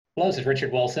Hello, this is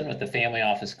Richard Wilson with the Family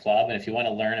Office Club. And if you want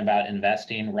to learn about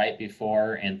investing right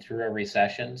before and through a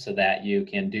recession so that you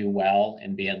can do well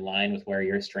and be in line with where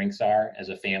your strengths are as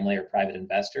a family or private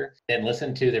investor, then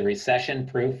listen to the Recession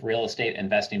Proof Real Estate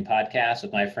Investing Podcast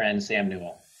with my friend Sam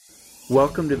Newell.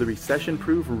 Welcome to the Recession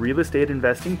Proof Real Estate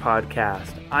Investing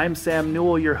Podcast. I'm Sam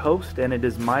Newell, your host, and it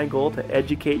is my goal to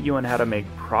educate you on how to make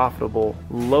profitable,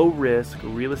 low-risk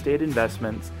real estate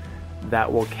investments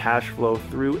that will cash flow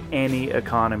through any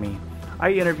economy.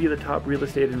 I interview the top real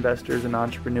estate investors and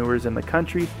entrepreneurs in the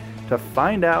country to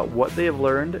find out what they have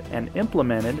learned and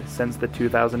implemented since the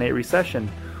 2008 recession.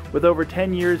 With over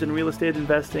 10 years in real estate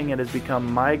investing, it has become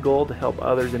my goal to help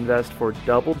others invest for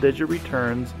double-digit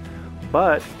returns,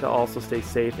 but to also stay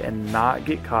safe and not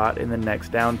get caught in the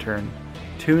next downturn.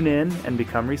 Tune in and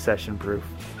become recession-proof.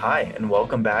 Hi, and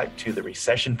welcome back to the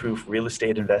Recession-Proof Real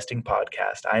Estate Investing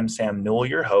Podcast. I'm Sam Newell,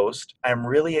 your host. I'm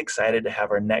really excited to have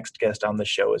our next guest on the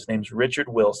show. His name's Richard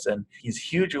Wilson. He's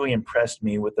hugely impressed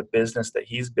me with the business that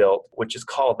he's built, which is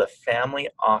called the Family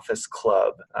Office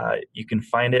Club. You can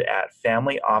find it at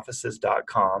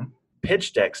familyoffices.com.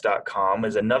 PitchDecks.com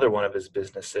is another one of his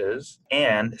businesses,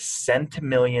 and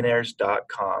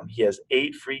Centimillionaires.com. He has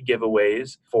 8 free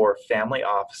giveaways for family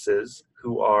offices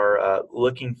who are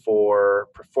looking for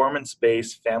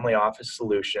performance-based family office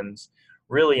solutions,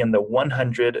 really in the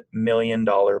 $100 million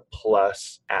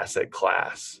plus asset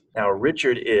class. Now,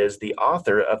 Richard is the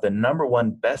author of the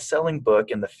 #1 best-selling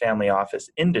book in the family office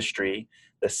industry,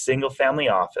 The Single Family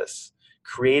Office: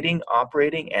 Creating,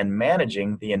 Operating, and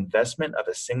Managing the Investment of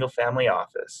a Single Family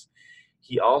Office.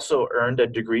 He also earned a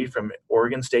degree from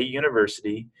Oregon State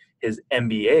University, his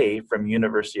MBA from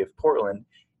University of Portland,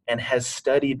 and has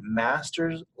studied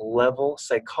master's level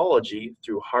psychology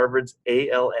through Harvard's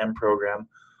ALM program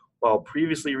while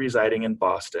previously residing in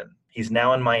Boston. He's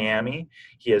now in Miami.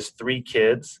 He has 3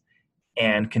 kids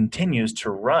and continues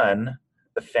to run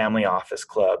the Family Office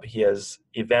Club. He has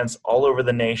events all over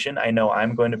the nation. I know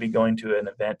I'm going to be going to an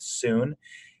event soon.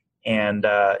 And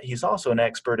he's also an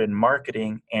expert in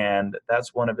marketing, and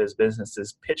that's one of his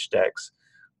businesses, Pitch Decks,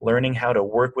 learning how to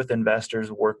work with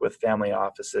investors, work with family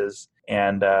offices.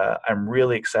 And I'm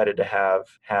really excited to have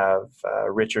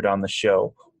Richard on the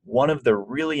show. One of the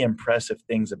really impressive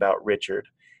things about Richard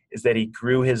is that he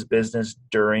grew his business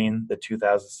during the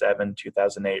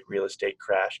 2007-2008 real estate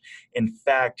crash. In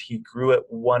fact, he grew it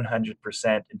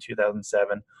 100% in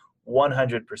 2007,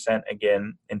 100%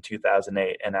 again in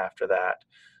 2008 and after that.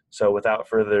 So without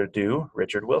further ado,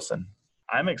 Richard Wilson.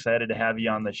 I'm excited to have you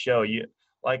on the show.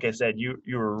 Like I said, you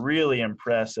were really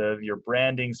impressive. Your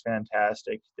branding's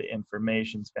fantastic. The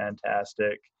information's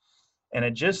fantastic. And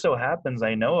it just so happens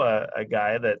I know a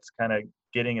guy that's kind of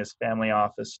getting his family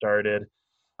office started.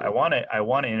 I want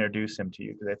to introduce him to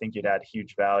you because I think you'd add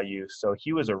huge value. So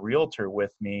he was a realtor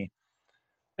with me.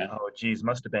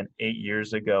 Must have been 8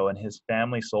 years ago, and his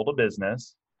family sold a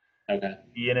business. Okay.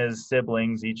 He and his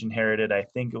siblings each inherited, I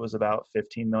think it was about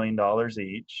 $15 million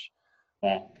each.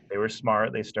 Wow. They were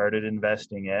smart. They started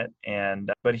investing it,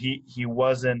 but he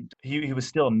wasn't. He was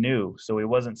still new, so he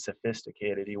wasn't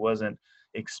sophisticated. He wasn't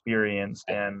experienced,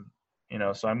 and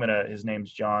So his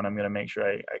name's John. I'm gonna make sure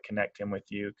I connect him with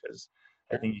you because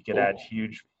I think you could add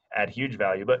huge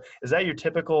value. But is that your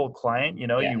typical client?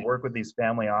 Yeah. You work with these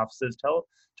family offices.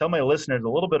 Tell my listeners a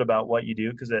little bit about what you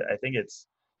do, because I think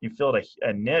you filled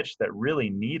a niche that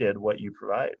really needed what you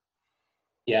provide.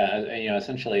 Yeah,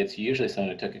 essentially it's usually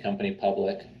someone who took a company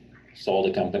public, sold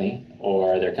a company,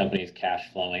 or their company is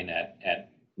cash flowing at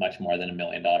much more than $1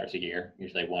 million a year,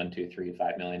 usually 1, 2, 3,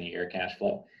 5 million a year cash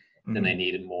flow. Then they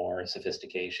needed more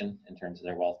sophistication in terms of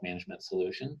their wealth management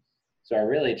solution. So are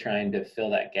really trying to fill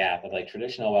that gap of, like,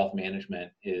 traditional wealth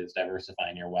management is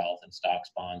diversifying your wealth in stocks,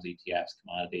 bonds, ETFs,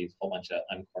 commodities, a whole bunch of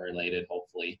uncorrelated,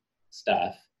 hopefully,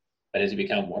 stuff. But as you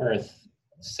become worth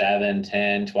 7,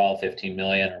 10, 12, 15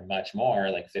 million or much more,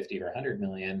 like 50 or 100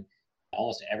 million,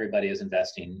 almost everybody is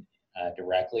investing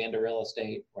directly into real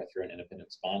estate or through an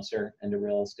independent sponsor into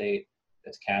real estate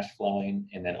that's cash flowing,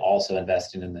 and then also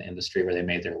investing in the industry where they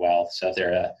made their wealth. So if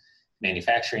they're a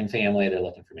manufacturing family, they're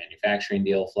looking for manufacturing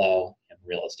deal flow and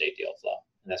real estate deal flow.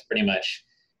 And that's pretty much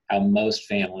how most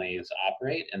families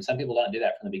operate. And some people don't do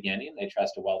that from the beginning. They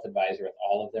trust a wealth advisor with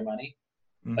all of their money,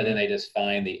 but then they just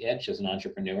find the itch as an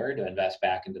entrepreneur to invest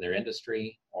back into their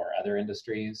industry or other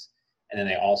industries. And then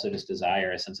they also just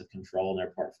desire a sense of control in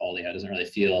their portfolio. It doesn't really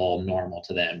feel normal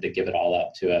to them to give it all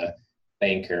up to a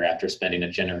banker after spending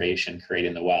a generation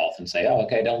creating the wealth and say, oh,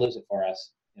 okay, don't lose it for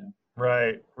us.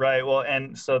 Right. Well,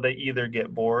 and so they either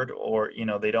get bored or,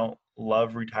 they don't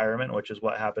love retirement, which is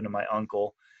what happened to my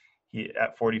uncle. He,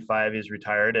 at 45, he's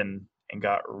retired and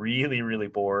got really, really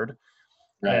bored.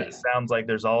 And it Right. sounds like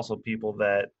there's also people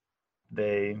that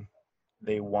they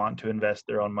they want to invest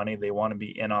their own money. They want to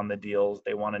be in on the deals.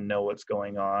 They want to know what's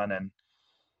going on. And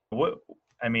what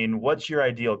I mean, what's your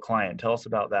ideal client? Tell us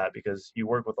about that because you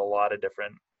work with a lot of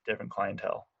different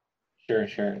clientele. Sure,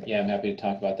 sure. Yeah, I'm happy to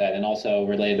talk about that. And also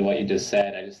related to what you just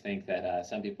said, I just think that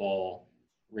some people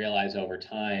realize over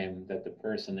time that the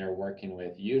person they're working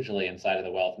with, usually inside of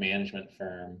the wealth management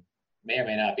firm, may or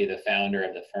may not be the founder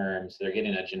of the firm. So they're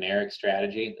getting a generic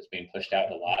strategy that's being pushed out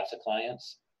to lots of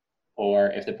clients. Or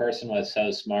if the person was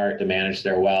so smart to manage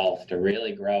their wealth, to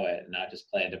really grow it and not just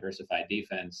play a diversified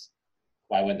defense,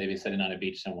 why wouldn't they be sitting on a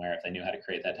beach somewhere if they knew how to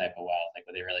create that type of wealth? Like,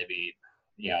 would they really be,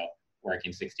 you know,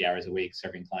 working 60 hours a week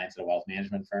serving clients at a wealth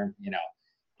management firm? Maybe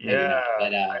Yeah, not.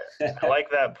 But I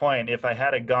like that point. If I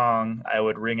had a gong, I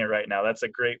would ring it right now. That's a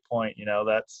great point.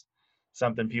 That's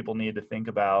something people need to think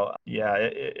about. Yeah,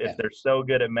 if yeah, they're so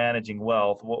good at managing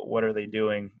wealth, what are they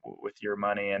doing with your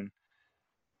money? And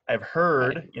I've right.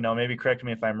 heard, maybe correct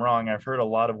me if I'm wrong, I've heard a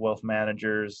lot of wealth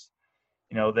managers,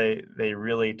 they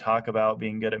really talk about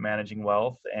being good at managing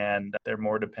wealth and they're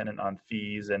more dependent on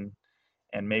fees and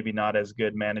maybe not as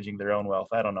good managing their own wealth.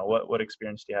 I don't know. What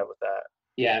experience do you have with that?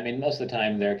 Yeah, I mean, most of the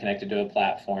time they're connected to a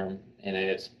platform and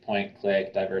it's point,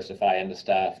 click, diversify into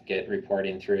stuff, get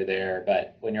reporting through there.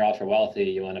 But when you're ultra wealthy,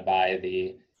 you want to buy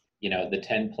the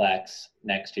 10-plex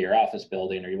next to your office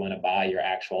building, or you want to buy your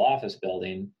actual office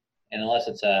building. And unless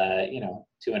it's a,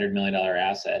 $200 million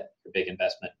asset, your big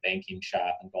investment banking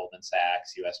shop and Goldman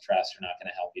Sachs, US Trust are not going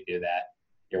to help you do that.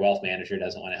 Your wealth manager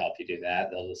doesn't want to help you do that.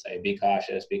 They'll just say, be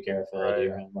cautious, be careful, do Right.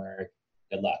 your homework,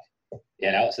 good luck.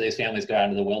 So these families go out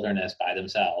into the wilderness by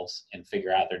themselves and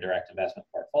figure out their direct investment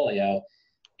portfolio.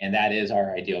 And that is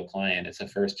our ideal client. It's a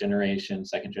first generation,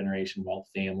 second generation wealth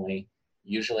family,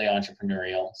 usually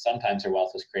entrepreneurial. Sometimes their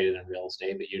wealth was created in real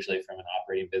estate, but usually from an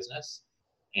operating business.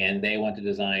 And they want to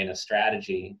design a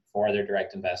strategy for their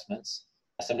direct investments.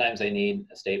 Sometimes they need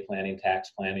estate planning,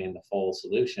 tax planning, the full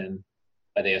solution,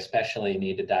 but they especially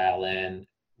need to dial in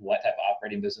what type of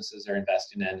operating businesses they're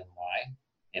investing in and why,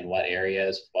 in what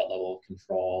areas, what level of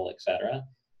control, et cetera,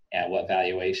 at what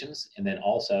valuations, and then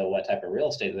also what type of real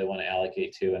estate do they want to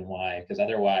allocate to and why. Because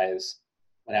otherwise,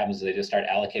 what happens is they just start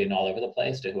allocating all over the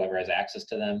place to whoever has access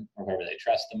to them or whoever they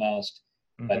trust the most.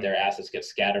 But Hmm. their assets get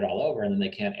scattered all over, and then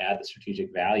they can't add the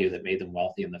strategic value that made them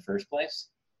wealthy in the first place.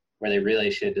 Where they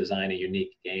really should design a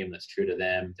unique game that's true to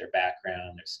them, their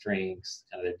background, their strengths,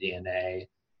 kind of their DNA,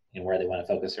 and where they want to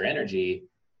focus their energy,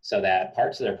 so that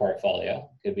parts of their portfolio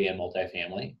could be in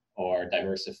multifamily or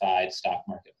diversified stock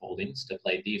market holdings to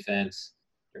play defense,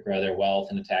 to grow their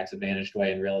wealth in a tax advantaged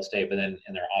way in real estate, but then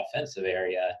in their offensive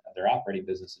area of their operating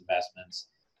business investments,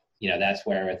 that's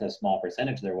where with a small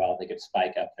percentage of their wealth, they could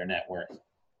spike up their net worth.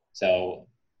 So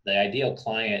the ideal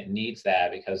client needs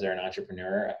that because they're an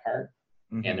entrepreneur at heart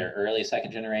and Hmm. they're early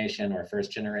second generation or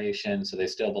first generation. So they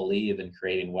still believe in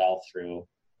creating wealth through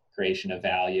creation of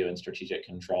value and strategic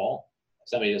control. If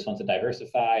somebody just wants to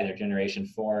diversify, they're generation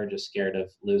four, just scared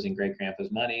of losing great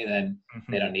grandpa's money, then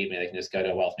they Hmm. don't need me. They can just go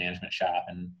to a wealth management shop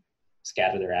and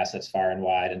scatter their assets far and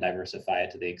wide and diversify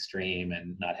it to the extreme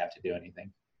and not have to do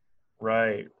anything.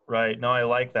 Right, right. No, I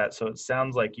like that. So it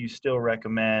sounds like you still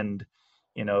recommend,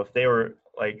 if they were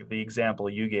like the example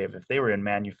you gave, if they were in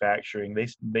manufacturing,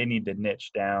 they need to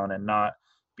niche down and not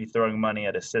be throwing money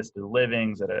at assisted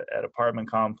livings, at apartment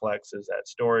complexes, at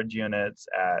storage units,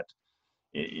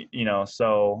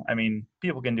 so I mean,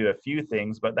 people can do a few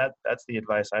things, but that's the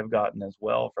advice I've gotten as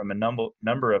well from a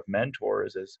number of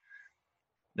mentors is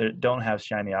they don't have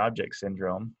shiny object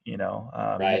syndrome, niche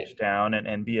Right. down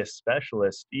and be a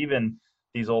specialist. Even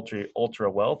these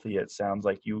ultra wealthy, it sounds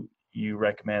like you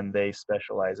recommend they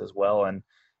specialize as well and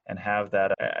have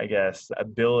that, I guess,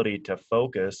 ability to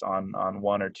focus on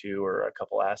one or two or a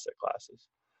couple asset classes.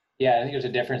 Yeah, I think there's a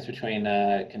difference between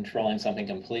controlling something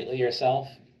completely yourself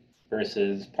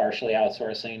versus partially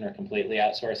outsourcing or completely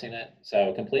outsourcing it.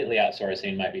 So, completely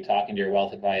outsourcing might be talking to your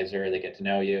wealth advisor, they get to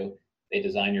know you, they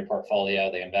design your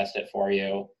portfolio, they invest it for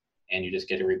you, and you just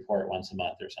get a report once a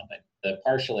month or something. The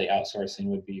partially outsourcing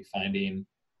would be finding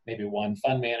maybe one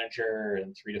fund manager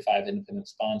and 3 to 5 independent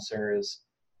sponsors,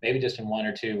 maybe just in one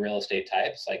or two real estate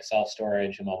types like self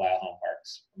storage and mobile home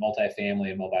parks,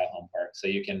 multifamily and mobile home parks. So,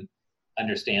 you can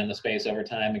understand the space over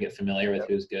time and get familiar with Yep.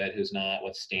 who's good, who's not,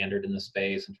 what's standard in the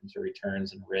space in terms of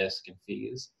returns and risk and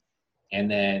fees.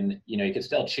 And then, you could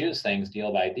still choose things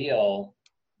deal by deal,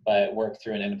 but work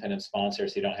through an independent sponsor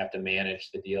so you don't have to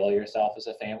manage the deal yourself as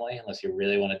a family unless you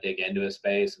really want to dig into a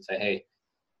space and say, hey,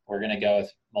 we're going to go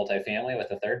with multifamily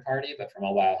with a third party, but for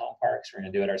mobile home parks, we're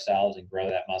going to do it ourselves and grow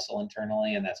that muscle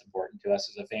internally. And that's important to us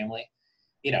as a family.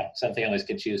 some families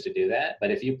could choose to do that.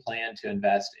 But if you plan to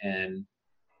invest in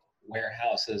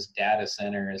warehouses, data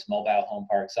centers, mobile home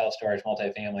parks, self-storage,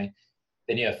 multifamily,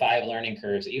 then you have 5 learning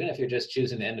curves. Even if you're just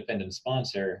choosing the independent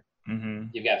sponsor, Mm-hmm.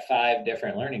 you've got 5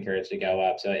 different learning curves to go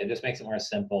up. So it just makes it more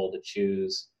simple to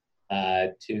choose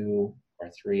 2 or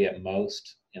 3 at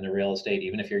most in the real estate,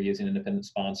 even if you're using independent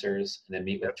sponsors, and then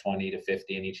meet with 20 to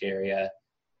 50 in each area.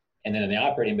 And then in the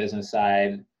operating business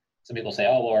side, some people say,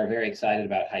 oh, well, we're very excited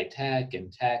about high tech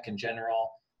and tech in general.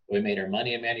 We made our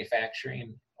money in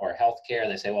manufacturing or healthcare.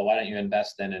 They say, well, why don't you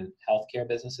invest then in healthcare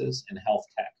businesses and health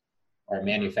tech, or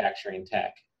manufacturing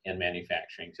tech and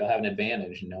manufacturing? So you'll have an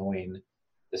advantage knowing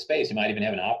the space. You might even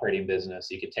have an operating business.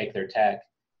 You could take their tech,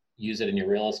 use it in your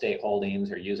real estate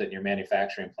holdings, or use it in your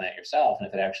manufacturing plant yourself. And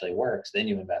if it actually works, then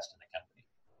you invest in the company.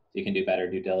 So you can do better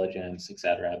due diligence, et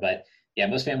cetera. But yeah,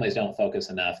 most families don't focus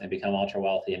enough and become ultra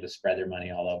wealthy and just spread their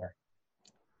money all over.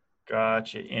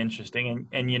 Gotcha. Interesting.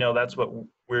 And that's what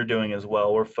we're doing as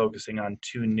well. We're focusing on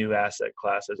 2 new asset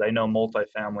classes. I know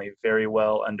multifamily very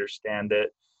well, understand it,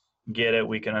 get it.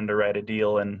 We can underwrite a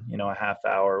deal in, a half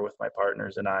hour with my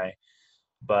partners and I,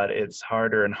 but it's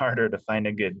harder and harder to find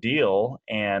a good deal.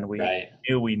 And we Right.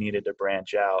 knew we needed to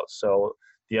branch out. So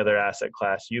the other asset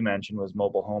class you mentioned was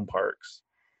mobile home parks.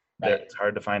 Right. It's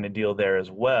hard to find a deal there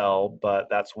as well, but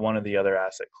that's one of the other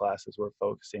asset classes we're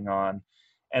focusing on.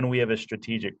 And we have a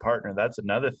strategic partner. That's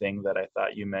another thing that I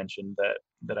thought you mentioned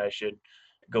that I should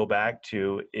go back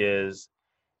to is,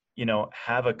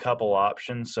 have a couple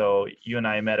options. So you and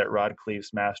I met at Rod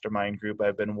Cleave's mastermind group.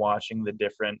 I've been watching the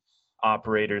different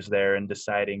operators there and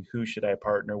deciding who should I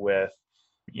partner with.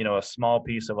 A small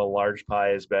piece of a large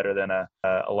pie is better than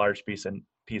a large piece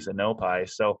of no pie.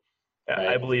 So I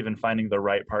Right. believe in finding the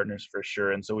right partners for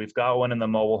sure. And so we've got one in the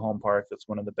mobile home park that's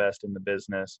one of the best in the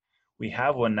business. We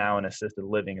have one now in assisted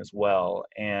living as well.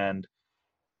 And,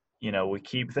 we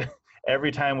keep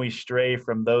every time we stray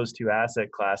from those 2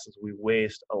 asset classes, we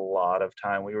waste a lot of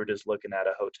time. We were just looking at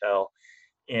a hotel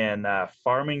in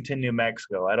Farmington, New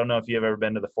Mexico. I don't know if you've ever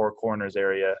been to the Four Corners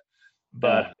area,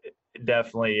 but No. it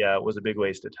definitely was a big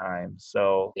waste of time.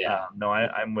 So Yeah. no,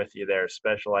 I'm with you there.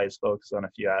 Specialized focus on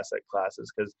a few asset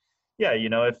classes because, yeah,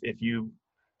 if you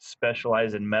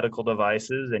specialize in medical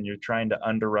devices and you're trying to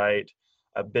underwrite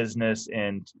a business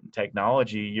in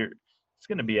technology, it's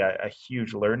going to be a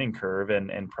huge learning curve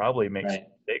and probably make some Right.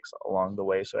 mistakes along the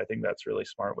way. So I think that's really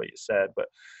smart what you said. But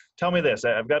tell me this,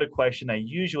 I've got a question. I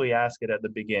usually ask it at the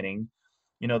beginning.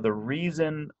 The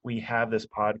reason we have this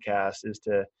podcast is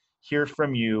to hear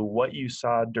from you what you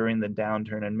saw during the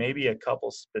downturn and maybe a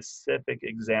couple specific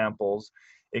examples.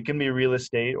 It can be real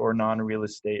estate or non-real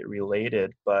estate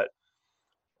related, but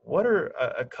what are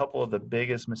a couple of the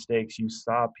biggest mistakes you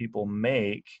saw people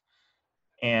make,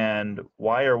 and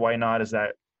why or why not is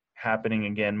that happening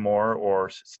again more or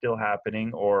still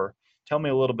happening? Or tell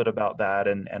me a little bit about that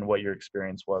and what your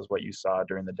experience was, what you saw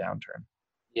during the downturn.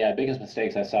 Yeah, biggest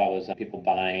mistakes I saw was people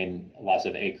buying lots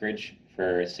of acreage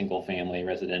for single family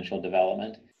residential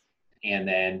development. And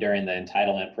then during the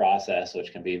entitlement process,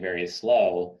 which can be very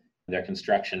slow, their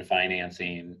construction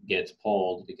financing gets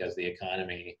pulled because the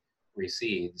economy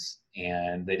recedes,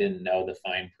 and they didn't know the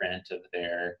fine print of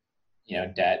their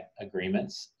debt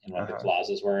agreements and what the Uh-huh.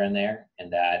 clauses were in there,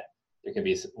 and that there could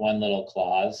be one little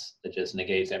clause that just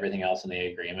negates everything else in the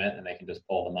agreement, and they can just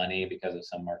pull the money because of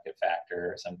some market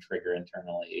factor or some trigger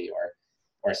internally,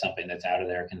 or something that's out of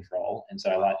their control. And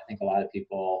so I think a lot of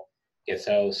people get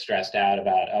so stressed out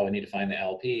about, oh, we need to find the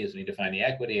LPs, we need to find the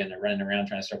equity, and they're running around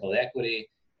trying to circle the equity,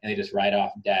 and they just write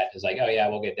off debt as like, oh yeah,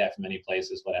 we'll get debt from many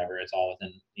places, whatever. It's all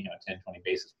within 10, 20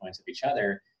 basis points of each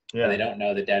other. But they Yeah. don't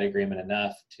know the debt agreement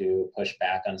enough to push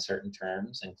back on certain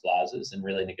terms and clauses and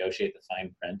really negotiate the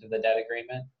fine print of the debt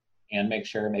agreement and make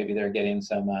sure maybe they're getting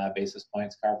some basis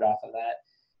points carved off of that.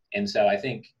 And so I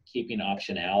think keeping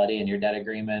optionality in your debt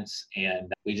agreements,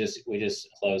 and we just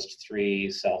closed 3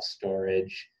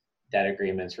 self-storage debt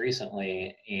agreements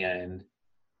recently, and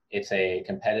it's a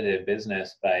competitive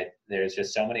business, but there's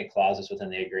just so many clauses within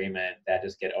the agreement that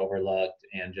just get overlooked,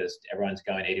 and just everyone's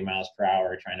going 80 miles per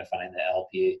hour trying to find the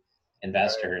LP Right.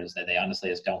 investors that they honestly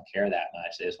just don't care that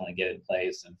much. They just want to get it in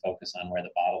place and focus on where the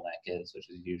bottleneck is, which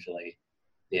is usually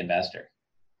the investor.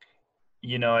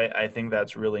 I think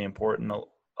that's really important.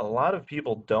 A lot of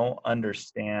people don't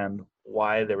understand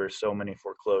why there were so many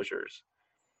foreclosures,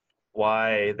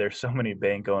 why there's so many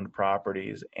bank-owned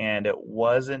properties. And it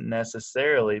wasn't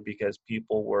necessarily because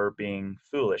people were being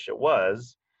foolish. It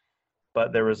was,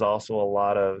 but there was also a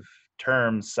lot of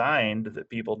terms signed that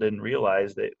people didn't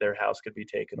realize that their house could be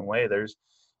taken away. There's,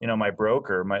 my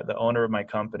broker, the owner of my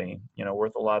company,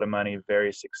 worth a lot of money,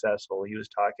 very successful. He was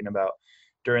talking about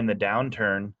during the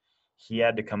downturn, he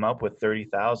had to come up with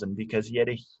 30,000 because he had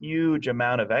a huge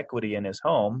amount of equity in his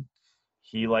home.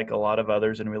 He, like a lot of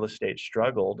others in real estate,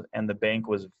 struggled, and the bank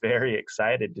was very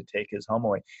excited to take his home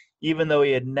away, even though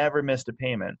he had never missed a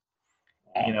payment,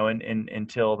 you Wow. know,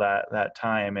 until that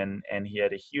time, and he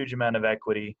had a huge amount of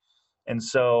equity. And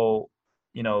so,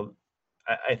 you know,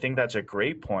 I think that's a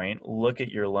great point. Look at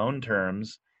your loan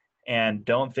terms and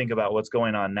don't think about what's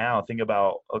going on now. Think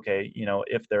about, okay, you know,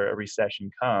 if there a recession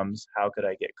comes, how could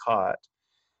I get caught?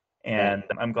 And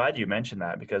Right. I'm glad you mentioned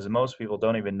that because most people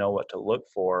don't even know what to look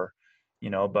for,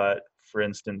 you know, but for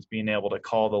instance, being able to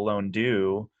call the loan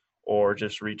due or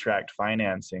just retract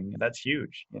financing, that's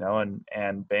huge, you know,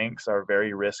 and banks are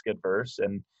very risk adverse,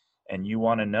 and you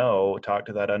want to know, talk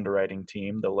to that underwriting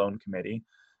team, the loan committee,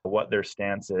 what their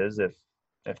stance is if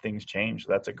things change.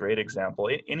 That's a great example.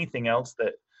 Anything else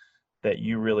that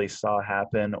you really saw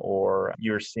happen or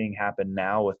you're seeing happen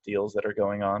now with deals that are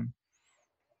going on?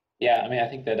 Yeah, I mean, I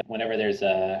think that whenever there's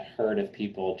a herd of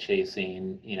people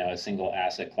chasing, a single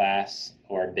asset class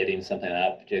or bidding something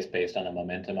up just based on the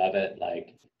momentum of it,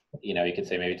 like, you could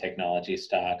say maybe technology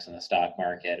stocks in the stock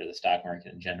market or the stock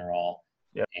market in general,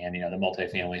 Yep. and, the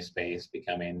multifamily space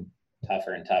becoming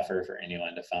tougher and tougher for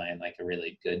anyone to find like a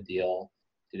really good deal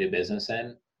to do business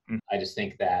in. Mm. I just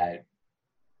think that,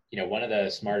 one of the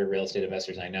smarter real estate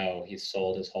investors I know, he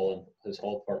sold his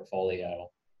whole portfolio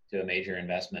to a major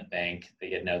investment bank that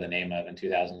you know the name of in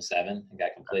 2007 and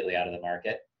got completely out of the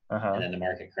market. And Uh-huh. then the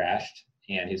market crashed.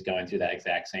 And he's going through that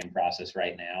exact same process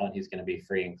right now. And he's going to be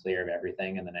free and clear of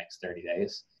everything in the next 30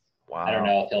 days. I don't Wow.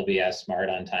 know if he'll be as smart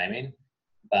on timing,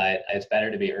 but it's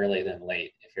better to be early than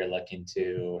late if you're looking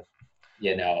to,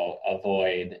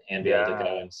 avoid and be able to Yeah.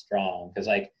 go in strong. Because,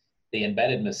 like, the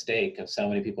embedded mistake of so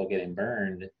many people getting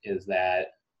burned is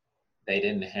that they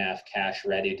didn't have cash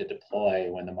ready to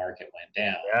deploy when the market went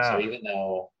down. So Yeah. even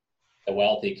though the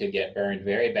wealthy could get burned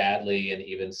very badly and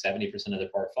even 70% of the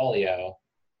portfolio,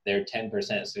 their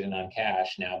 10% sitting on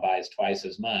cash now buys twice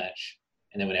as much.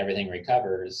 And then when everything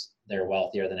recovers, they're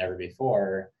wealthier than ever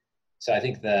before. So I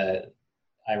think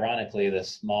ironically, the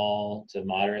small to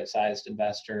moderate sized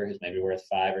investor who's maybe worth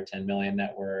 5 or 10 million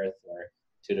net worth or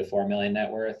 2 to 4 million net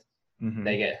worth, Mm-hmm.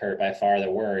 they get hurt by far the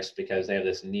worst because they have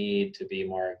this need to be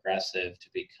more aggressive to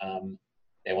become,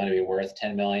 they want to be worth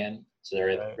 10 million. So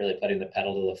they're Right. really putting the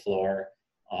pedal to the floor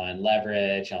on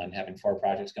leverage, on having 4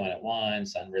 projects going at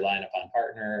once, on relying upon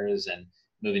partners and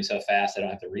moving so fast they don't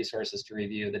have the resources to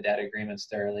review the debt agreements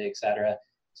thoroughly, et cetera.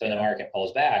 So when the Yeah. market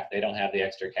pulls back, they don't have the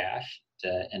extra cash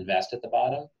to invest at the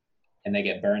bottom, and they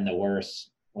get burned the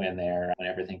worst when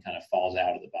everything kind of falls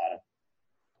out of the bottom.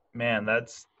 Man,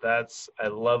 that's I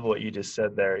love what you just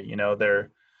said there. You know,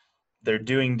 they're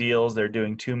doing deals, they're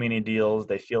doing too many deals.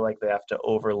 They feel like they have to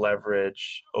over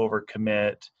leverage, over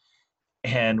commit,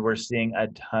 and we're seeing a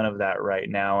ton of that right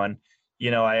now. And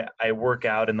you know, I work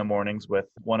out in the mornings with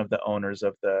one of the owners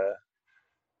of the,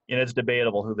 you know, it's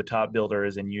debatable who the top builder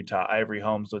is in Utah. Ivory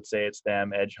Homes would say it's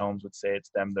them, Edge Homes would say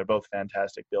it's them. They're both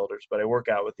fantastic builders, but I work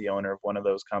out with the owner of one of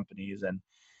those companies,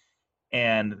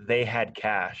 and they had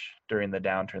cash during the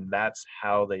downturn. That's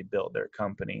how they built their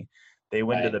company. They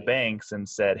went to Right. the banks and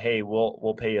said, "Hey,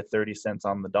 we'll pay you 30 cents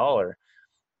on the dollar."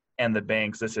 And the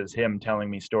banks, this is him telling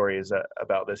me stories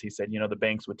about this. He said, "You know, the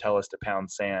banks would tell us to pound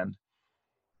sand,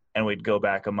 and we'd go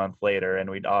back a month later and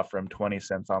we'd offer them 20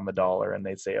 cents on the dollar, and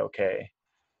they'd say okay."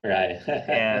 Right.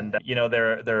 And you know,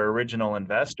 their original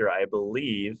investor, I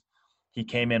believe, he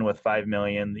came in with 5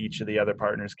 million. Each of the other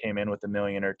partners came in with a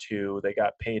million or two. They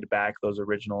got paid back those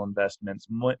original investments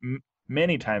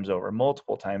many times over,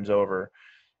 multiple times over,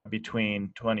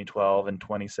 between 2012 and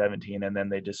 2017, and then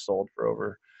they just sold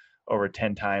for over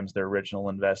 10 times their original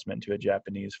investment to a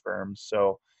Japanese firm.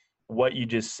 So what you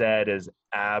just said is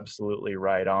absolutely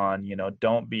right on. You know,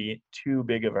 don't be too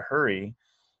big of a hurry.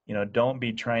 You know, don't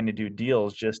be trying to do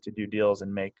deals just to do deals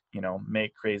and make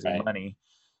crazy Right. money.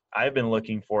 I've been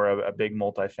looking for a big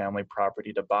multifamily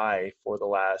property to buy for the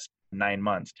last 9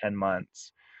 months, 10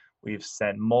 months. We've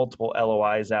sent multiple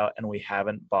LOIs out and we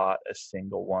haven't bought a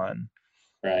single one.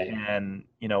 Right. And,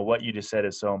 you know, what you just said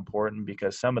is so important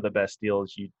because some of the best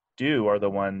deals you do are the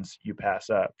ones you pass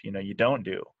up, you know, you don't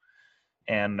do.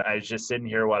 And I was just sitting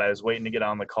here while I was waiting to get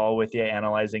on the call with you,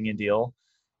 analyzing a deal.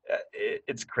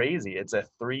 It's crazy. It's a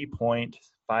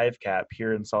 3.5 cap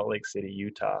here in Salt Lake City,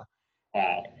 Utah.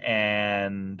 Wow.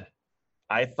 And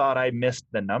I thought I missed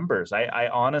the numbers. I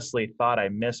honestly thought I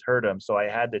misheard him. So I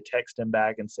had to text him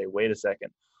back and say, wait a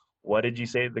second, what did you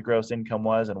say the gross income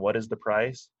was and what is the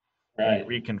price? And he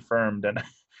Right. reconfirmed. And,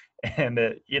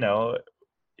 and you know,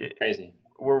 it, Crazy.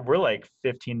 we're like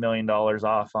 $15 million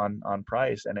off on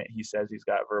price, and he says he's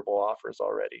got verbal offers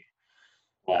already.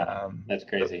 Wow, that's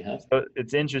crazy, huh? So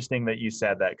it's interesting that you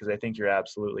said that, because I think you're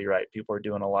absolutely right. People are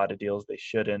doing a lot of deals they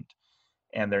shouldn't,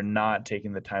 and they're not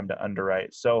taking the time to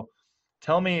underwrite. So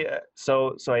tell me,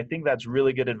 so I think that's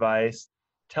really good advice.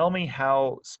 Tell me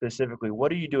how specifically,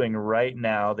 what are you doing right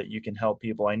now that you can help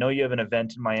people? I know you have an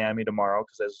event in Miami tomorrow,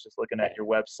 because I was just looking at Right. your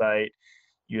website.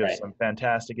 You have Right. some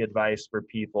fantastic advice for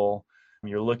people.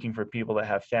 You're looking for people that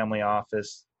have family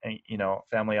office,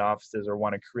 family offices, or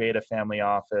want to create a family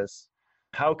office.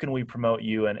 How can we promote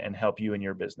you and help you in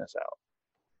your business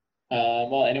out?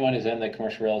 Well, anyone who's in the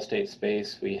commercial real estate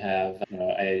space, we have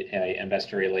a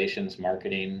investor relations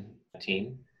marketing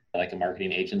team, like a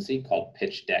marketing agency called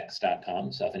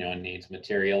pitchdex.com. So if anyone needs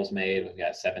materials made, we've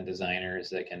got 7 designers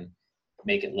that can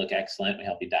make it look excellent. We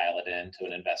help you dial it into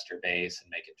an investor base and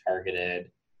make it targeted.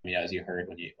 As you heard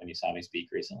when you saw me speak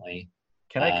recently.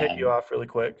 Can I cut you off really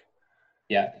quick?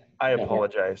 Yeah, I go for it.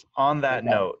 apologize. On No that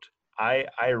problem. note,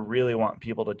 I really want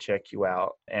people to check you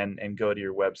out and go to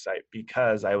your website,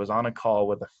 because I was on a call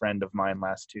with a friend of mine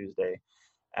last Tuesday.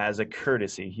 As a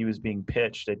courtesy, he was being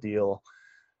pitched a deal.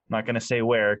 I'm not going to say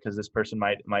where, because this person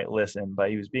might listen,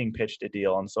 but he was being pitched a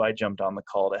deal, and so I jumped on the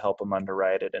call to help him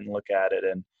underwrite it and look at it,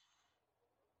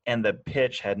 and the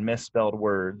pitch had misspelled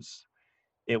words.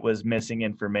 It was missing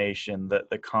information. That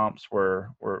the comps were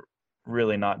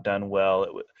really not done well.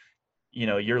 It was,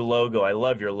 your logo. I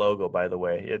love your logo, by the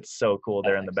way. It's so cool Oh,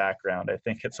 there in the thanks. background. I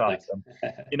think it's Thanks. awesome.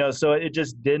 So it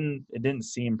didn't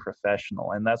seem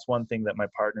professional. And that's one thing that my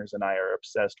partners and I are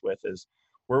obsessed with, is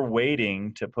we're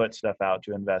waiting to put stuff out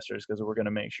to investors, because we're going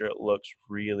to make sure it looks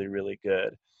really, really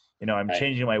good. I'm Right.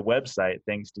 changing my website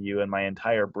thanks to you, and my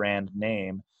entire brand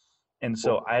name. And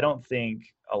so Cool. I don't think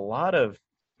a lot of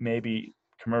maybe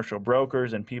commercial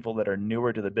brokers and people that are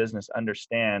newer to the business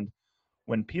understand,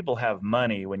 when people have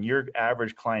money, when your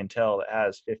average clientele that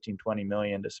has 15, 20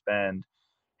 million to spend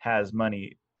has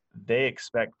money, they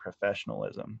expect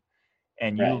professionalism,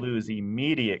 and you Right. lose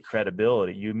immediate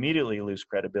credibility. You immediately lose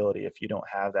credibility if you don't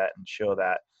have that and show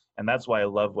that. And that's why I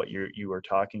love what you were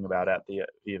talking about at the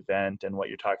event, and what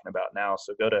you're talking about now.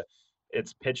 So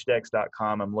it's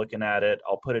pitchdex.com. I'm looking at it.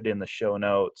 I'll put it in the show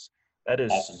notes. That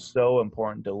is Awesome. so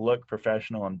important, to look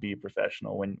professional and be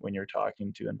professional when you're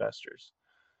talking to investors.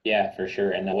 Yeah, for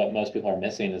sure. And what most people are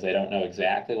missing is they don't know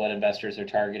exactly what investors are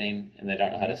targeting, and they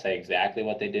don't know how to say exactly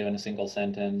what they do in a single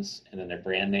sentence. And then their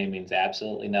brand name means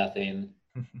absolutely nothing.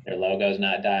 Their logo's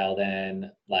not dialed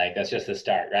in. Like, that's just the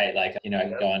start, right? Like, I can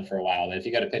Yep. go on for a while, but if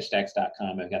you go to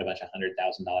pitchdex.com, I've got a bunch of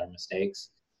 $100,000 mistakes.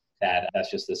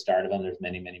 That's just the start of them. There's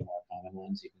many, many more common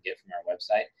ones you can get from our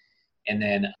website. And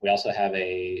then we also have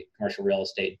a commercial real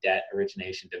estate debt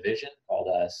origination division called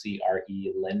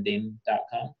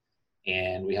CRElending.com.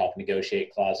 And we help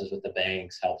negotiate clauses with the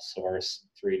banks, help source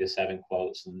 3 to 7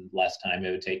 quotes and less time it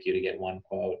would take you to get one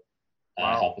quote.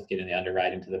 Wow. Help with getting the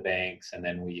underwriting to the banks. And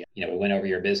then we went over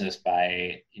your business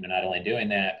by, not only doing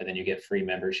that, but then you get free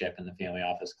membership in the Family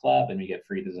Office Club, and you get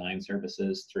free design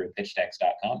services through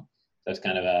pitchdex.com. So it's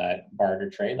kind of a barter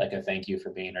trade, like a thank you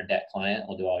for being our debt client.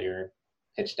 We'll do all your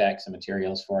pitch decks and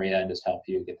materials for you and just help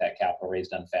you get that capital raise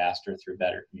done faster through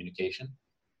better communication.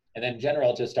 And then in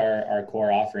general, just our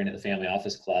core offering at the Family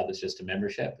Office Club is just a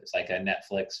membership. It's like a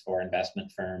Netflix for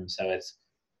investment firms. So it's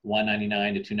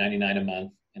 $199 to $299 a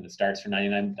month, and it starts for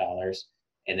 $99.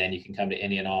 And then you can come to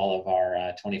any and all of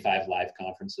our 25 live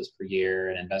conferences per year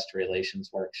and investor relations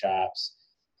workshops,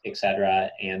 et cetera.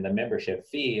 And the membership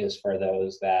fee is for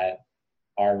those that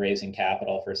are raising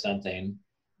capital for something.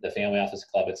 The Family Office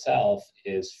Club itself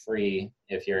is free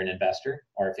if you're an investor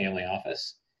or a family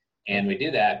office. And we do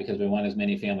that because we want as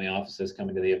many family offices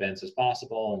coming to the events as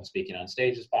possible and speaking on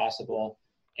stage as possible.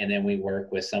 And then we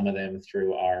work with some of them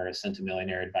through our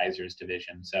Centimillionaire Advisors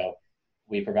division. So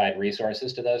we provide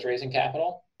resources to those raising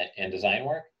capital and design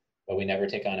work, but we never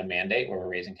take on a mandate where we're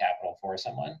raising capital for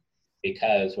someone,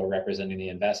 because we're representing the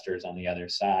investors on the other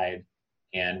side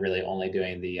and really only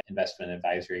doing the investment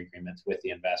advisory agreements with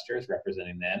the investors,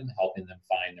 representing them, helping them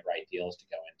find the right deals to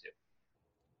go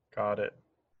Got it.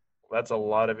 That's a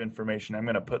lot of information. I'm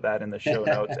going to put that in the show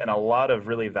notes, into. and a lot of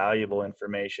really valuable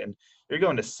information. You're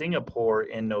going to Singapore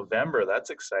in November. That's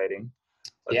exciting.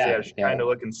 Let's see. I Yeah, was trying yeah. to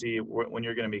look and see when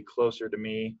you're going to be closer to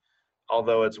me,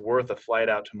 although it's worth a flight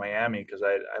out to Miami, because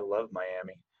I love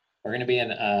Miami. We're going to be in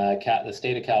the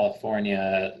state of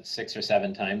California 6 or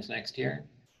 7 times next year.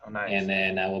 Oh, nice. And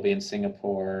then we'll be in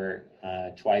Singapore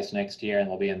twice next year, and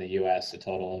we'll be in the US a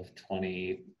total of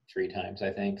 23 times,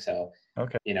 I think. So,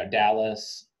 Okay.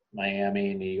 Dallas,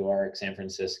 Miami, New York, San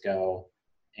Francisco,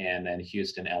 and then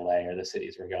Houston, LA are the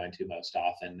cities we're going to most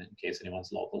often, in case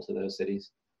anyone's local to those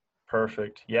cities.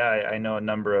 Perfect. Yeah, I know a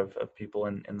number of people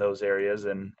in those areas,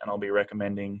 and I'll be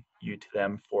recommending you to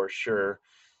them for sure.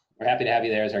 We're happy to have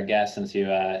you there as our guest since you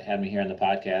had me here on the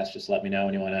podcast. Just let me know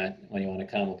when you want to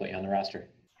come. We'll put you on the roster.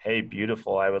 Hey,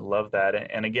 beautiful. I would love that.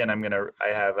 And again, I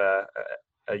have a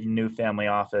new family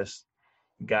office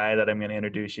guy that I'm going to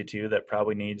introduce you to that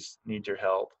probably needs your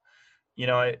help.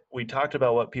 We talked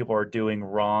about what people are doing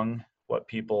wrong, what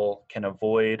people can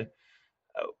avoid.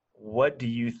 What do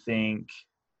you think?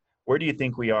 Where do you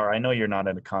think we are? I know you're not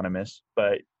an economist,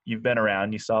 but you've been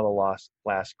around. You saw the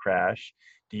last crash.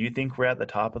 Do you think we're at the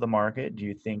top of the market? Do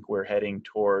you think we're heading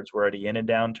towards, we're already in a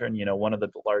downturn? One of the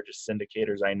largest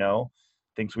syndicators I know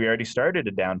thinks we already started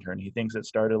a downturn. He thinks it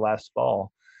started last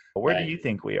fall. Where do you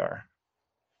think we are?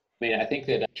 I mean, I think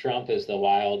that Trump is the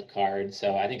wild card.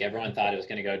 So I think everyone thought it was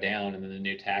going to go down, and then the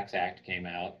new tax act came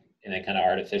out and it kind of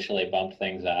artificially bumped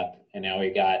things up. And now we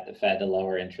got the Fed to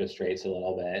lower interest rates a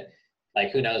little bit.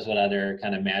 Like, who knows what other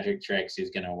kind of magic tricks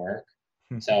he's going to work.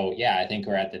 So yeah, I think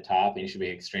we're at the top, and you should be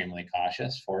extremely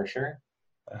cautious for sure.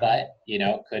 But,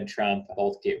 could Trump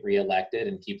both get reelected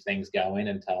and keep things going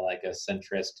until like a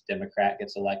centrist Democrat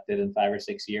gets elected in 5 or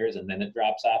 6 years and then it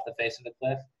drops off the face of the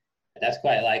cliff? That's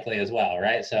quite likely as well,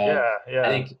 right? So yeah. I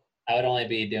think I would only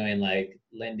be doing like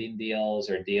lending deals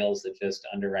or deals that just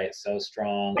underwrite so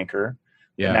strong.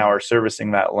 Now are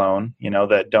servicing that loan,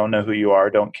 that don't know who you are,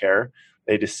 don't care.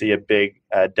 They just see a big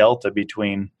delta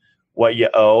between what you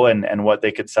owe and what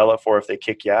they could sell it for if they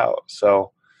kick you out.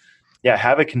 So yeah,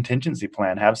 have a contingency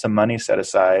plan, have some money set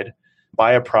aside,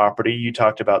 buy a property. You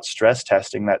talked about stress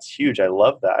testing. That's huge. I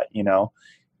love that.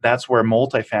 That's where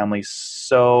multifamily is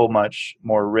so much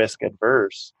more risk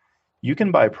adverse. You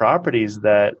can buy properties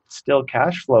that still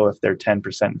cash flow if they're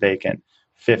 10% vacant,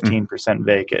 15%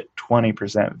 vacant,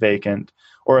 20% vacant,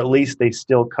 or at least they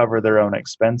still cover their own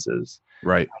expenses.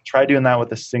 Right. Try doing that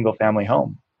with a single family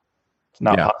home. It's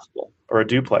not possible. Or a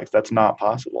duplex. That's not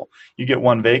possible. You get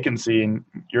one vacancy and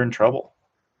you're in trouble.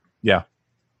 Yeah.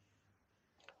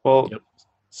 Well,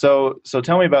 so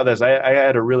tell me about this. I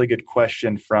had a really good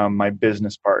question from my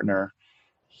business partner.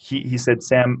 He said,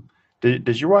 Sam,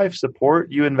 does your wife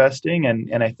support you investing?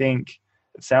 And I think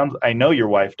I know your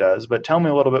wife does, but tell me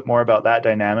a little bit more about that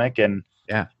dynamic. And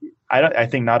yeah, I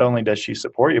think not only does she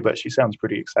support you, but she sounds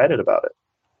pretty excited about it.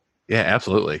 Yeah,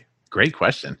 absolutely. Great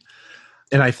question.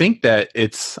 And I think that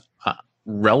it's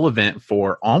relevant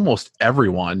for almost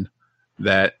everyone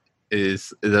that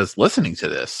is listening to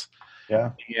this.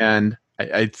 Yeah. And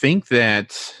I think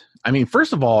that,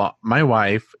 first of all, my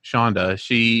wife, Shonda,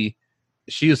 she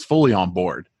is fully on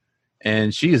board,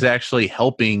 and she is actually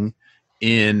helping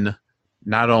in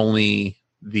not only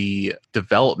the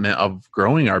development of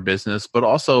growing our business, but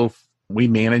also we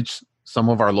manage some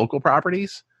of our local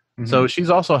properties. Mm-hmm. So she's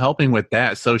also helping with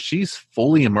that. So she's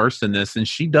fully immersed in this, and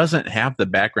she doesn't have the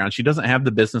background. She doesn't have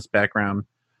the business background.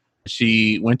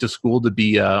 She went to school to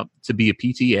be a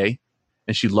PTA,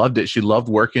 and she loved it. She loved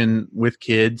working with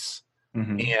kids.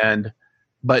 Mm-hmm.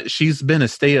 But she's been a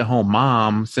stay-at-home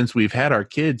mom since we've had our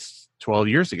kids 12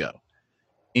 years ago.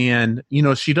 And,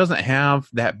 she doesn't have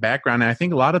that background. And I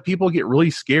think a lot of people get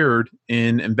really scared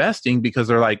in investing because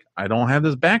they're like, I don't have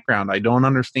this background. I don't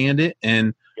understand it.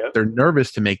 And they're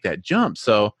nervous to make that jump.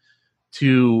 So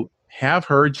to have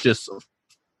her just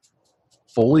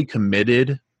fully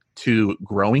committed to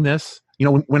growing this,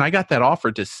 when I got that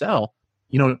offer to sell,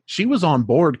 she was on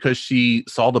board because she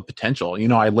saw the potential.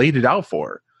 I laid it out for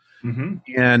her.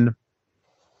 Mm-hmm. And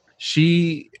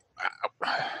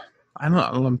I don't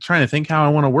know, I'm trying to think how I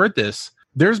want to word this.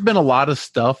 There's been a lot of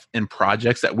stuff and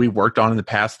projects that we worked on in the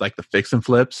past, like the fix and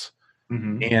flips,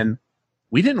 and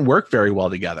we didn't work very well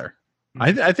together.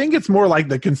 I think it's more like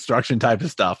the construction type of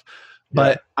stuff.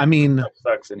 But that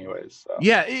sucks anyways. So.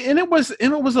 Yeah, and it was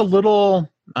a little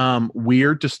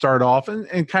weird to start off,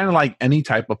 and kind of like any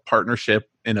type of partnership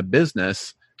in a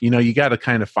business, you got to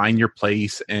kind of find your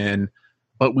place.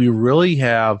 But we really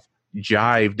have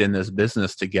jived in this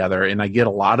business together, and I get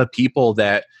a lot of people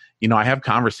that I have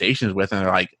conversations with, and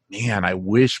they're like, "Man, I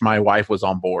wish my wife was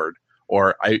on board,"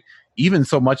 or I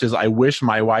wish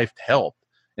my wife helped.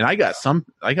 And I got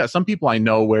some people I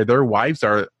know where their wives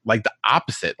are like the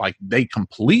opposite. Like they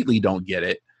completely don't get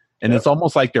it. And it's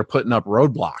almost like they're putting up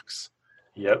roadblocks.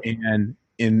 Yep.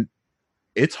 And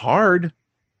it's hard,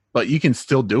 but you can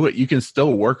still do it. You can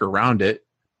still work around it,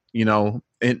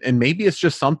 and maybe it's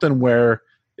just something where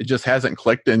it just hasn't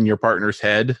clicked in your partner's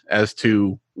head as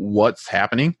to what's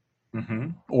happening,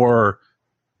 or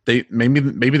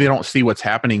maybe they don't see what's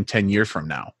happening 10 years from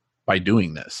now by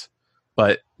doing this.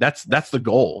 but that's the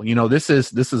goal. This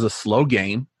is a slow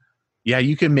game. Yeah,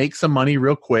 you can make some money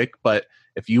real quick, but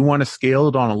if you want to scale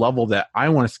it on a level that I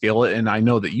want to scale it, and I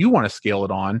know that you want to scale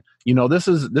it on, this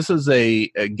is a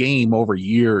game over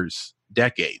years,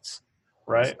 decades.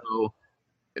 Right. So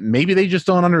maybe they just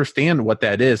don't understand what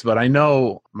that is. But I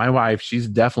know my wife, she's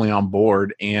definitely on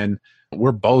board, and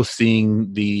we're both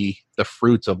seeing the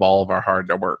fruits of all of our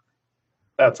hard work.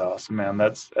 That's awesome, man.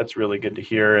 That's really good to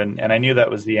hear. And I knew that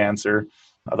was the answer.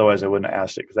 Otherwise, I wouldn't have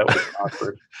asked it because that would have been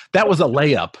awkward. That was a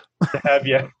layup.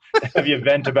 have you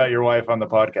vent about your wife on the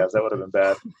podcast? That would have been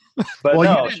bad. But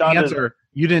well, no,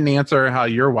 you didn't answer how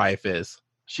your wife is.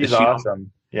 She's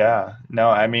awesome. Yeah. No,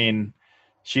 I mean,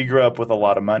 she grew up with a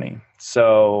lot of money.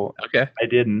 So okay. I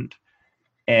didn't.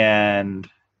 And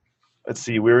let's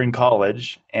see, we were in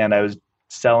college and I was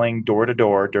selling door to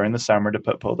door during the summer to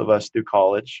put both of us through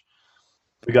college.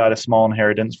 We got a small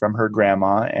inheritance from her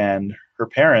grandma, and her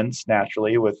parents,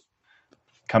 naturally, with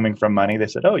coming from money, they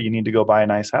said, oh, you need to go buy a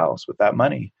nice house with that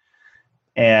money.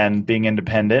 And being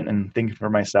independent and thinking for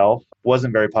myself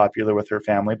wasn't very popular with her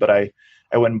family, but I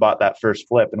went and bought that first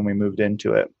flip and we moved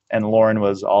into it. And Lauren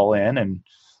was all in and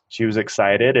she was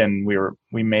excited, and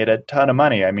we made a ton of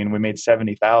money. I mean, we made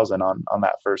 $70,000 on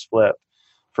that first flip.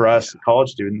 For us college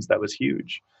students, that was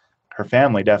huge. Her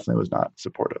family definitely was not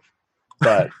supportive.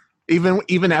 But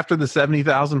even after the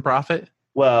 70,000 profit?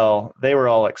 Well, they were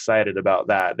all excited about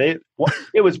that. It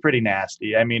was pretty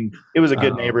nasty. I mean, it was a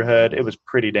good neighborhood. It was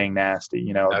pretty dang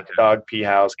nasty, okay. Dog pee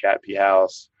house, cat pee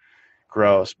house,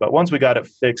 gross. But once we got it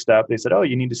fixed up, they said, oh,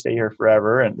 you need to stay here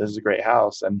forever, and this is a great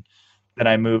house. And then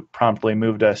I promptly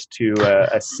moved us to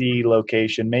a C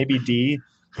location, maybe D,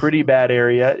 pretty bad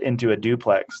area, into a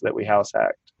duplex that we house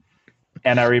hacked.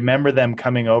 And I remember them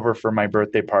coming over for my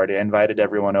birthday party. I invited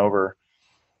everyone over.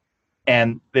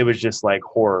 And it was just like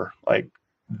horror, like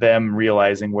them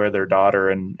realizing where their daughter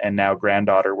and now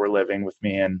granddaughter were living with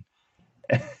me.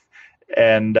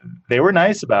 And they were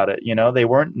nice about it. They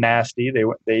weren't nasty.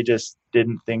 They just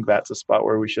didn't think that's a spot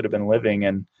where we should have been living.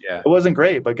 And It wasn't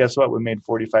great, but guess what? We made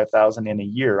 $45,000 in a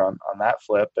year on that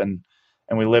flip. And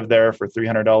we lived there for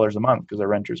 $300 a month because our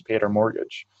renters paid our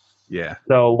mortgage. Yeah.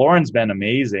 So Lauren's been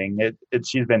amazing.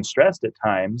 She's been stressed at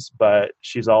times, but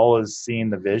she's always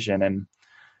seen the vision. And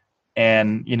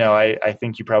I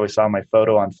think you probably saw my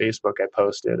photo on Facebook I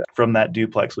posted. From that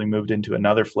duplex, we moved into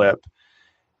another flip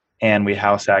and we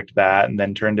house hacked that and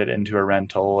then turned it into a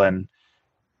rental. And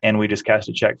we just cashed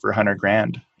a check for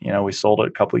 $100,000. We sold it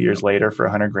a couple of years later for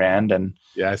 $100,000. And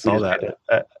yeah, I saw that.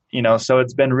 So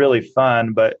it's been really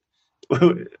fun, but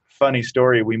funny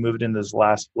story. We moved in this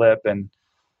last flip and,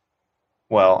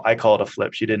 well, I call it a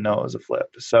flip. She didn't know it was a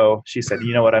flip. So she said,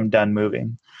 you know what? I'm done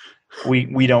moving.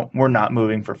 We're not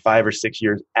moving for 5 or 6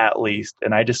 years at least.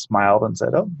 And I just smiled and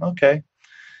said, oh, okay.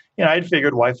 I'd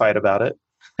figured why fight about it.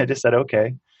 I just said,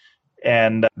 okay.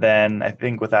 And then I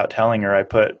think without telling her, I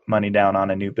put money down on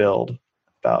a new build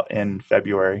about in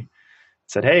February.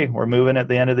 Said, hey, we're moving at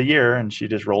the end of the year. And she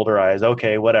just rolled her eyes.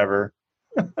 Okay, whatever.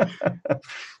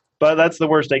 But that's the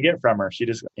worst I get from her. She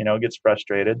just, gets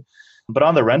frustrated. But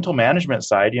on the rental management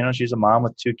side, she's a mom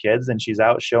with 2 kids and she's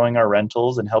out showing our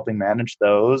rentals and helping manage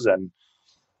those. And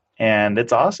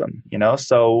it's awesome,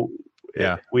 so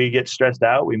yeah, we get stressed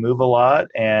out. We move a lot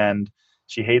and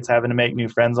she hates having to make new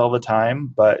friends all the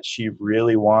time, but she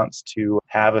really wants to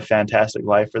have a fantastic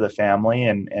life for the family.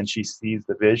 And she sees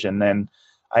the vision. And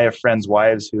I have friends'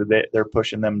 wives who they're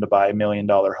pushing them to buy $1 million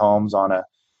homes on a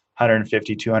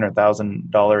 $150,000,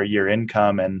 $200,000 a year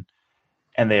income.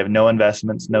 And they have no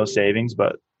investments, no savings,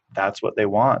 but that's what they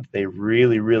want. They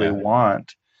really, really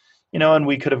want, and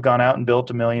we could have gone out and built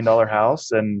 $1 million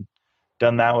house and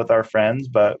done that with our friends,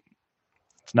 but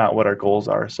it's not what our goals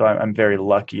are. So I'm very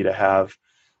lucky to have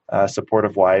a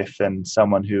supportive wife and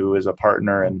someone who is a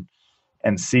partner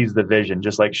and sees the vision,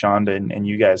 just like Shonda and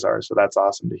you guys are. So that's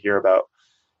awesome to hear about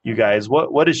you guys.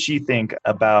 What does she think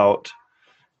about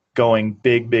going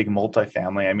big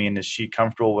multifamily? I mean, is she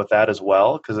comfortable with that as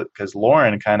well? Because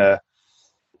Lauren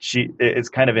it's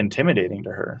kind of intimidating to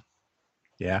her.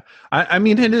 Yeah. I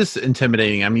mean, it is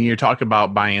intimidating. I mean, you're talking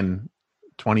about buying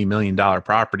 $20 million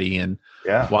property. And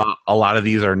while a lot of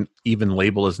these are even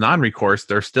labeled as non-recourse,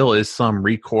 there still is some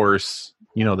recourse,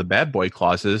 the bad boy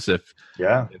clauses. If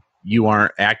you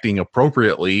aren't acting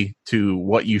appropriately to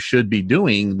what you should be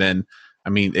doing, then, I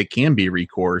mean, it can be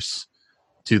recourse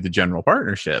to the general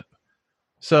partnership.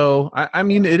 So, I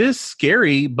mean, it is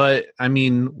scary, but I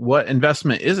mean, what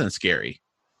investment isn't scary?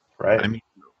 Right. I mean,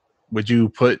 would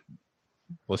you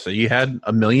let's say you had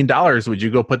 $1 million, would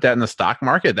you go put that in the stock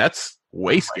market? That's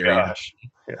way scary. Gosh.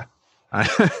 Yeah.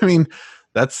 I mean,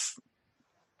 it's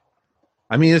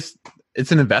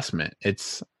it's an investment.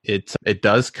 It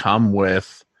does come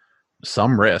with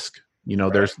some risk.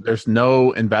 Right. There's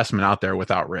no investment out there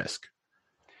without risk.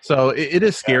 So it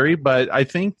is scary, but I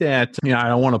think that, I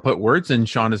don't want to put words in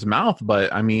Shonda's mouth,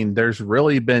 but I mean, there's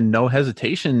really been no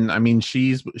hesitation. I mean,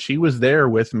 she was there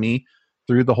with me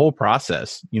through the whole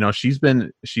process. She's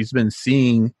been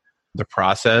seeing the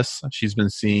process. She's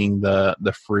been seeing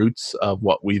the fruits of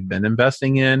what we've been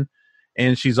investing in.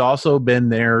 And she's also been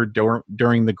there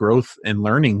during the growth and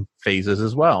learning phases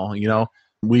as well.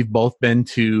 We've both been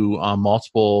to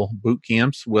multiple boot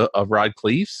camps of Rod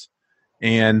Khleif's,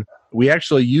 and we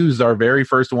actually used our very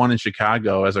first one in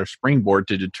Chicago as our springboard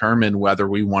to determine whether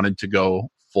we wanted to go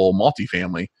full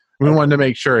multifamily. We wanted to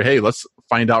make sure, hey, let's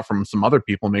find out from some other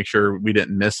people, make sure we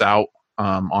didn't miss out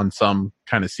on some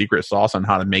kind of secret sauce on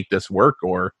how to make this work.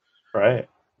 Right.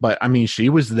 But I mean, she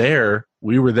was there.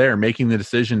 We were there making the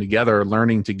decision together,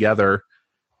 learning together,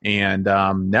 and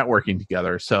networking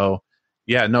together. So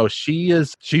yeah, no,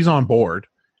 she's on board.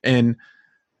 And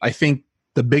I think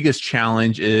the biggest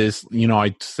challenge is,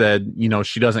 I said,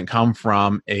 she doesn't come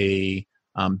from a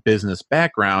business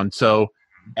background. So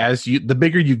the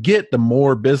bigger you get, the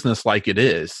more business like it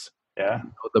is. Yeah.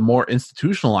 The more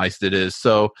institutionalized it is.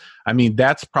 So, I mean,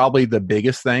 that's probably the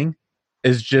biggest thing,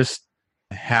 is just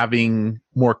having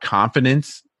more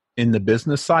confidence in the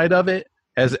business side of it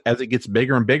as it gets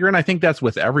bigger and bigger. And I think that's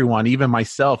with everyone, even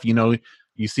myself.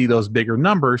 You see those bigger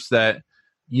numbers that,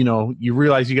 you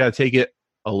realize you got to take it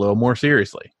a little more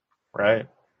seriously. Right.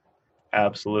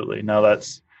 Absolutely. No,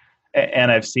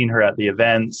 and I've seen her at the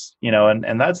events,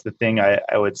 and that's the thing I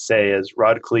would say is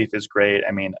Rod Khleif is great.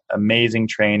 I mean, amazing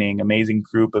training, amazing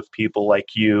group of people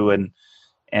like you. And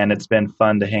it's been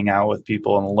fun to hang out with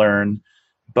people and learn.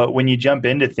 But when you jump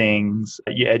into things,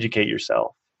 you educate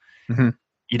yourself. Mm-hmm.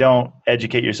 You don't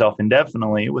educate yourself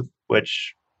indefinitely,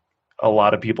 which a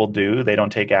lot of people do. They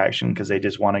don't take action because they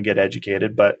just want to get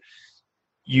educated, but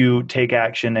you take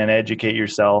action and educate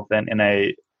yourself. And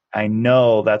I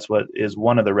know that's what is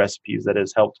one of the recipes that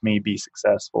has helped me be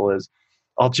successful is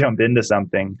I'll jump into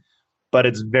something, but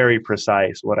it's very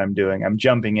precise what I'm doing. I'm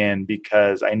jumping in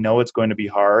because I know it's going to be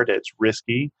hard. It's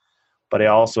risky, but I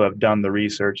also have done the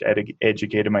research,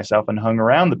 educated myself, and hung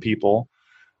around the people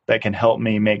that can help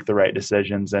me make the right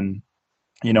decisions. And,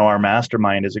 our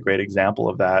mastermind is a great example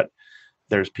of that.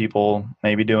 There's people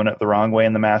maybe doing it the wrong way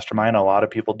in the mastermind, a lot of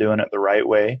people doing it the right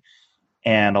way,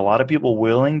 and a lot of people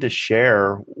willing to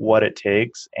share what it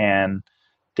takes and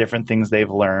different things they've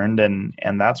learned.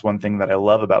 And that's one thing that I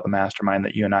love about the mastermind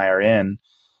that you and I are in,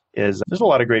 is there's a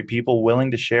lot of great people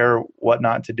willing to share what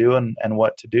not to do and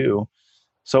what to do.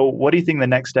 So what do you think the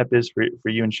next step is for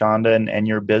you and Shonda and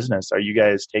your business? Are you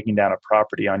guys taking down a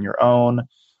property on your own?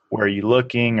 Where are you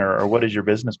looking, or what is your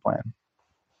business plan?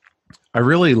 I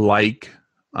really like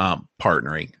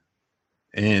partnering,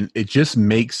 and it just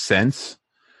makes sense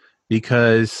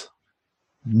because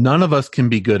none of us can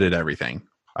be good at everything.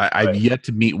 I've yet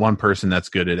to meet one person that's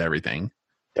good at everything.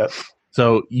 Yep.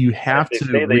 So you have if to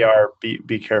say they are,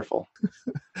 be careful.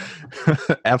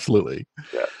 Absolutely.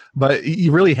 Yeah. But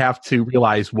you really have to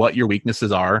realize what your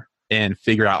weaknesses are and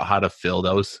figure out how to fill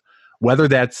those. Whether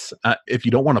that's if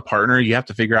you don't want to partner, you have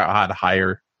to figure out how to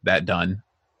hire that done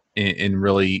and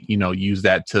really, use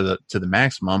that to the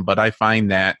maximum. But I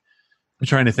find that I'm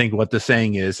trying to think what the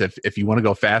saying is. If you want to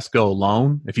go fast, go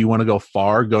alone. If you want to go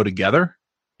far, go together.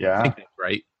 Yeah. I think that's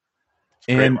right.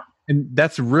 And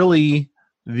that's really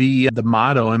the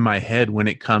motto in my head when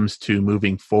it comes to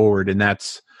moving forward. And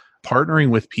that's partnering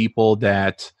with people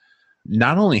that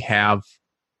not only have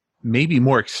maybe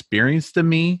more experience than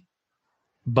me,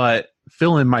 but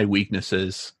fill in my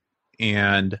weaknesses.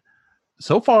 And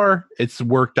so far it's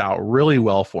worked out really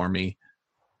well for me.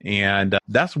 And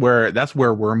that's where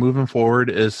we're moving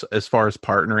forward as far as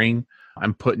partnering.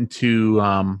 I'm putting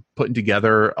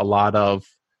together a lot of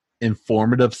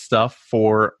informative stuff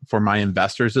for my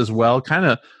investors as well. Kind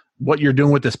of what you're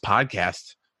doing with this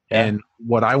podcast. Yeah. And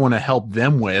what I want to help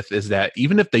them with is that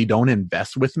even if they don't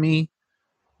invest with me,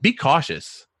 be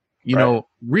cautious.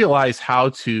 Realize how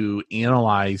to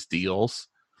analyze deals,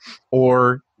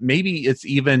 or maybe it's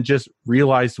even just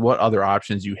realize what other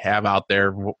options you have out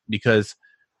there. Because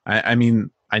I mean,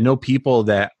 I know people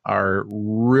that are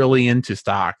really into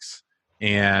stocks,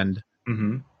 and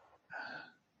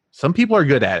some people are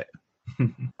good at it.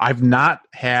 I've not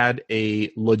had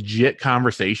a legit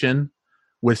conversation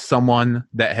with someone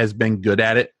that has been good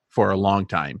at it for a long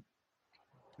time.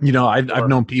 I've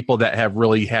known people that have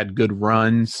really had good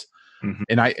runs,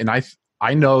 and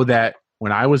I know that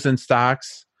when I was in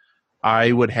stocks,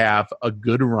 I would have a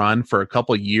good run for a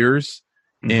couple of years,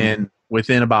 and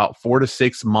within about 4 to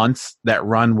 6 months, that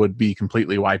run would be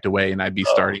completely wiped away and I'd be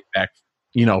starting back,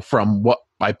 from what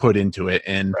I put into it.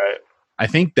 And Right. I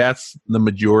think that's the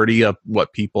majority of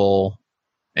what people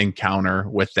encounter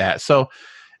with that. So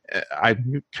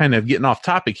I'm kind of getting off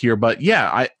topic here, but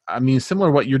yeah, I mean, similar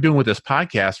to what you're doing with this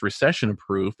podcast, Recession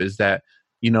Proof, is that,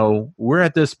 we're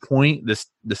at this point, this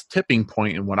tipping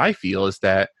point. And what I feel is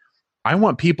that I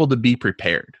want people to be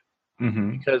prepared.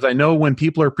 Mm-hmm. Because I know when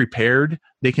people are prepared,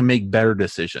 they can make better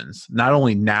decisions, not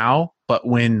only now, but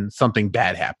when something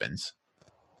bad happens.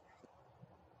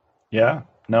 Yeah,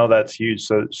 no, that's huge.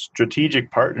 So strategic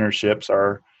partnerships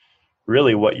are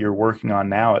really what you're working on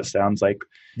now, it sounds like.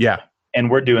 Yeah. And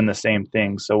we're doing the same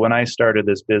thing. So when I started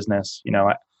this business,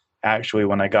 actually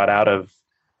when I got out of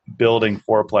building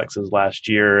fourplexes last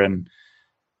year and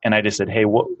I just said, hey,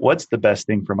 what's the best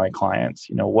thing for my clients?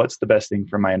 What's the best thing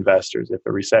for my investors? If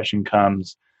a recession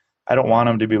comes, I don't want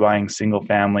them to be buying single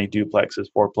family duplexes,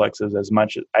 fourplexes as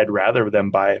much. I'd rather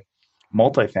them buy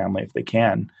multifamily if they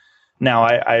can. Now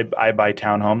I buy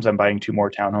townhomes. I'm buying 2 more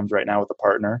townhomes right now with a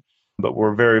partner, but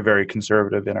we're very, very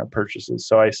conservative in our purchases.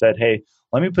 So I said, hey,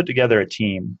 let me put together a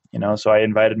team, So I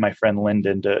invited my friend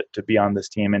Lyndon to be on this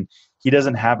team, and he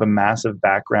doesn't have a massive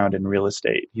background in real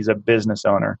estate. He's a business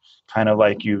owner, kind of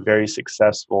like you, very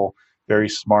successful, very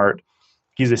smart.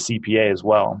 He's a CPA as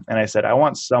well. And I said, I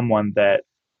want someone that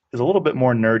is a little bit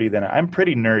more nerdy than I'm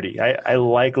pretty nerdy. I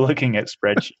like looking at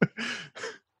spreadsheets,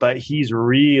 but he's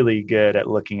really good at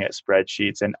looking at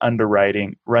spreadsheets and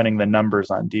underwriting, running the numbers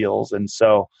on deals. And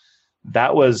so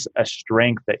that was a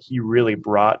strength that he really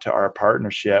brought to our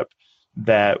partnership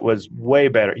that was way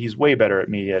better. He's way better at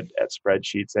me at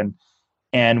spreadsheets.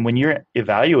 And when you're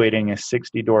evaluating a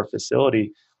 60-door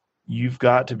facility, you've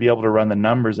got to be able to run the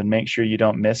numbers and make sure you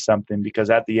don't miss something, because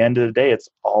at the end of the day, it's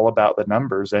all about the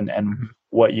numbers and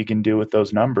what you can do with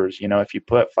those numbers. If you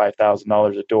put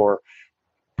 $5,000 a door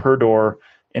per door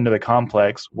into the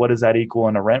complex, what does that equal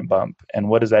in a rent bump? And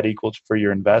what does that equal for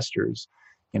your investors?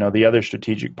 The other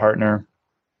strategic partner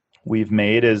we've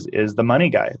made is the money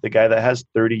guy, the guy that has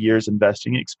 30 years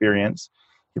investing experience.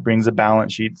 He brings a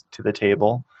balance sheet to the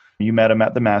table. You met him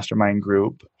at the mastermind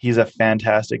group. He's a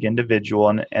fantastic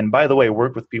individual. And by the way,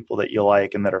 work with people that you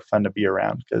like and that are fun to be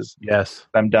around, because yes,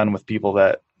 I'm done with people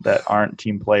that aren't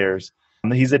team players.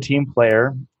 He's a team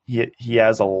player. He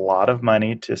has a lot of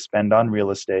money to spend on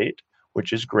real estate,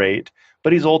 which is great,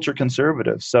 but he's ultra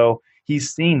conservative. So he's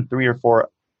seen 3 or 4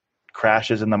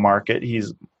 crashes in the market.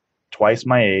 He's twice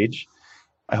my age.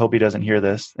 I hope he doesn't hear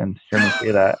this and hear me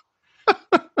say that.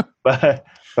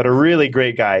 But a really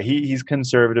great guy. He's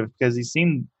conservative because he's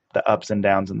seen the ups and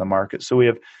downs in the market. So we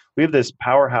have this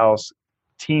powerhouse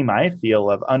team, I feel,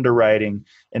 of underwriting,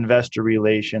 investor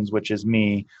relations, which is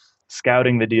me,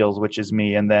 scouting the deals, which is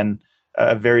me, and then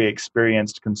a very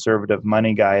experienced conservative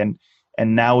money guy.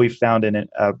 And now we've found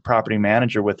a property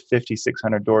manager with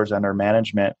 5,600 doors under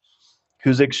management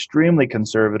who's extremely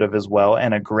conservative as well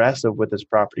and aggressive with his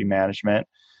property management,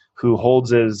 who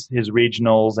holds his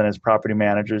regionals and his property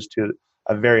managers to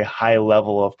a very high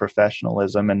level of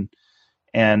professionalism.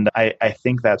 And I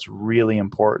think that's really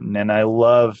important. And I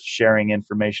love sharing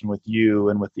information with you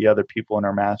and with the other people in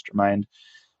our mastermind.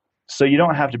 So you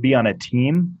don't have to be on a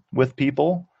team with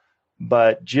people,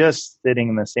 but just sitting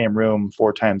in the same room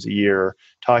 4 times a year,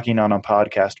 talking on a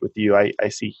podcast with you, I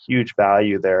see huge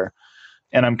value there.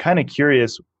 And I'm kind of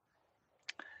curious,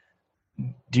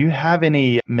 do you have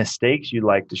any mistakes you'd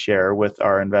like to share with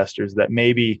our investors that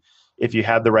maybe if you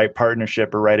had the right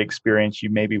partnership or right experience, you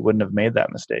maybe wouldn't have made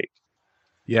that mistake?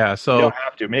 Yeah. So you don't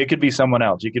have to. Maybe it could be someone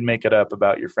else. You can make it up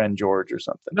about your friend George or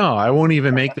something. No, I won't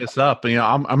even make this up.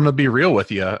 I'm going to be real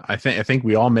with you. I think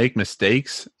we all make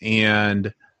mistakes,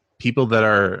 and people that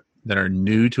are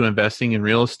new to investing in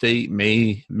real estate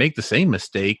may make the same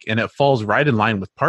mistake, and it falls right in line with